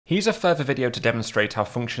Here's a further video to demonstrate how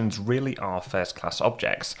functions really are first-class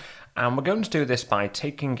objects, and we're going to do this by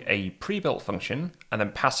taking a pre-built function and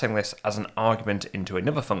then passing this as an argument into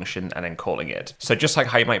another function and then calling it. So just like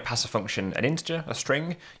how you might pass a function an integer, a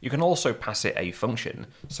string, you can also pass it a function.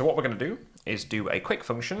 So what we're going to do is do a quick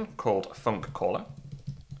function called funccaller.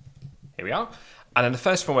 Here we are. And then the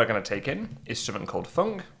first thing we're going to take in is something called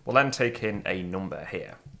func. We'll then take in a number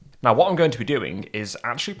here. Now what I'm going to be doing is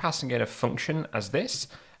actually passing in a function as this,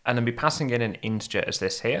 and then be passing in an integer as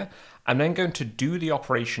this here. I'm then going to do the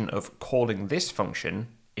operation of calling this function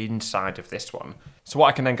inside of this one. So what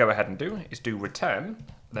I can then go ahead and do is do return,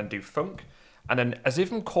 then do func, and then as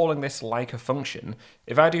if I'm calling this like a function,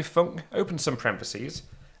 if I do func, open some parentheses,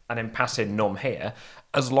 and then pass in num here,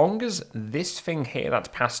 as long as this thing here that's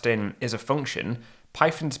passed in is a function,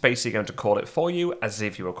 Python's basically going to call it for you as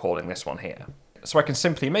if you were calling this one here. So I can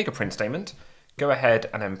simply make a print statement, go ahead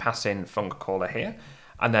and then pass in funccaller here,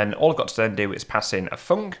 and then all I've got to then do is pass in a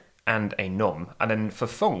func and a num. And then for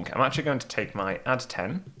func, I'm actually going to take my add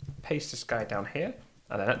 10, paste this guy down here,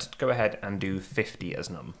 and then let's go ahead and do 50 as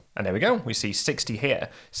num. And there we go, we see 60 here.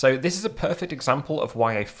 So this is a perfect example of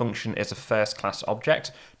why a function is a first-class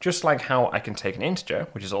object, just like how I can take an integer,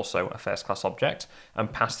 which is also a first-class object,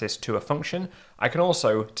 and pass this to a function. I can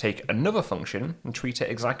also take another function and treat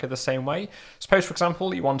it exactly the same way. Suppose, for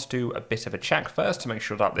example, you want to do a bit of a check first to make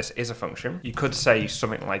sure that this is a function. You could say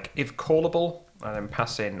something like if callable, and then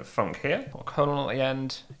pass in func here, or colon at the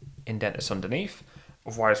end, indent this underneath.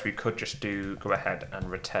 Otherwise, we could just go ahead and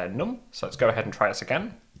return num. So let's go ahead and try this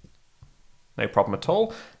again. No problem at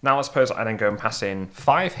all. Now I suppose I then go and pass in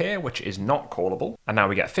 5 here, which is not callable. And now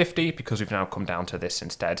we get 50 because we've now come down to this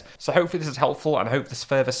instead. So hopefully this is helpful, and I hope this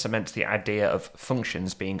further cements the idea of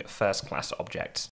functions being first-class objects.